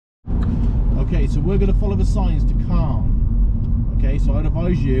Okay, so we're going to follow the signs to Calne. Okay, so I'd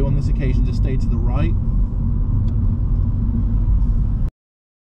advise you on this occasion to stay to the right.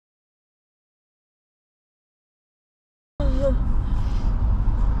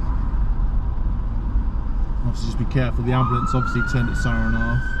 Obviously just be careful, the ambulance obviously turned its siren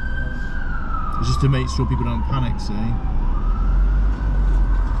off. It's just to make sure people don't panic, see?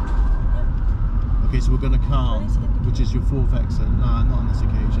 Okay, so we're going to Calne, which is your fourth exit. Nah, not on this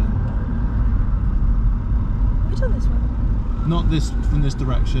occasion. Have we done this one? Not this from this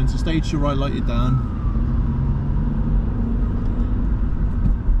direction, so stay to your right, light it down.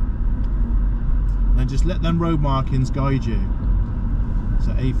 And then just let them road markings guide you.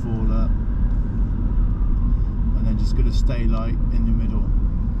 So A4 up. And then just going to stay like in the middle.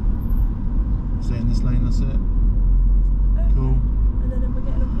 Stay in this lane, that's it. Okay. Cool. And then we're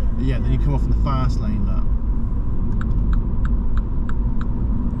getting up here? Yeah, then you come off in the fast lane, look.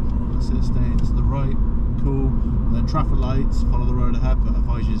 That's it, staying to the right. Cool. And then traffic lights, follow the road ahead, but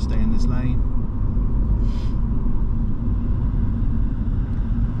advise you to stay in this lane.